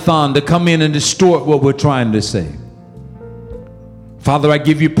Leviathan to come in and distort what we're trying to say. Father, I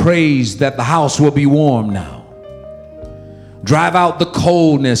give you praise that the house will be warm now. Drive out the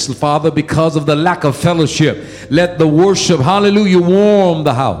coldness, Father, because of the lack of fellowship. Let the worship, hallelujah, warm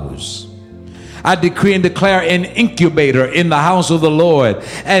the house. I decree and declare an incubator in the house of the Lord.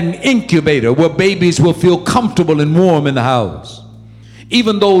 An incubator where babies will feel comfortable and warm in the house.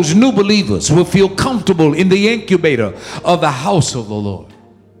 Even those new believers will feel comfortable in the incubator of the house of the Lord.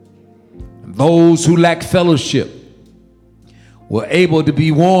 And those who lack fellowship were able to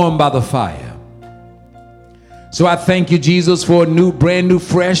be warmed by the fire. So I thank you, Jesus, for a brand new,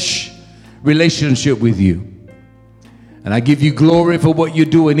 fresh relationship with you. And I give you glory for what you're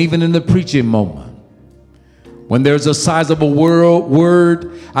doing, even in the preaching moment. When there's a sizable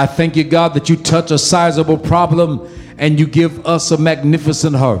word, I thank you, God, that you touch a sizable problem and you give us a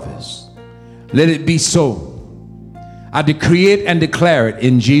magnificent harvest. Let it be so. I decree it and declare it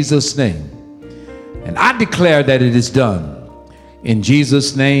in Jesus' name. And I declare that it is done. In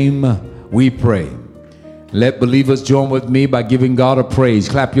Jesus' name we pray. Let believers join with me by giving God a praise.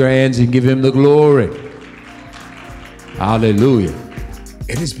 Clap your hands and give him the glory. Hallelujah.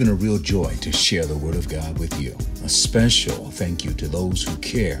 It has been a real joy to share the word of God with you. A special thank you to those who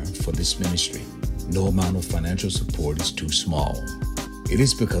care for this ministry. No amount of financial support is too small. It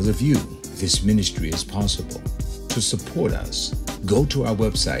is because of you this ministry is possible. To support us, go to our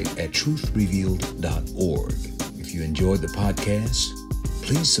website at truthrevealed.org. If you enjoyed the podcast,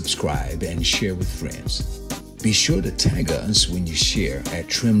 please subscribe and share with friends. Be sure to tag us when you share at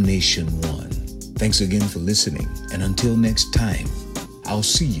TrimNation1. Thanks again for listening, and until next time, I'll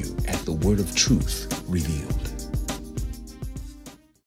see you at the Word of Truth Revealed.